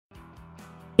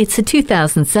It's a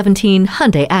 2017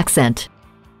 Hyundai Accent.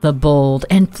 The bold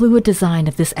and fluid design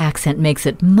of this Accent makes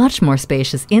it much more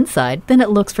spacious inside than it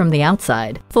looks from the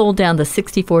outside. Fold down the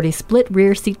 60/40 split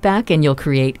rear seat back and you'll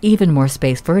create even more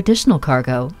space for additional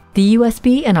cargo. The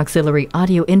USB and auxiliary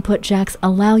audio input jacks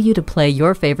allow you to play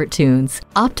your favorite tunes.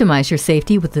 Optimize your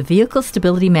safety with the Vehicle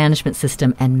Stability Management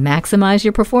System and maximize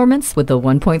your performance with the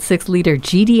 1.6-liter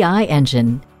GDI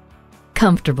engine.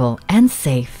 Comfortable and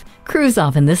safe. Cruise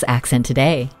off in this Accent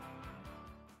today.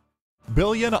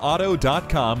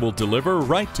 BillionAuto.com will deliver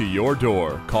right to your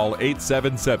door. Call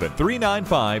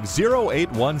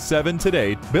 877-395-0817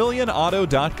 today.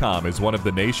 BillionAuto.com is one of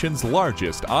the nation's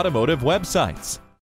largest automotive websites.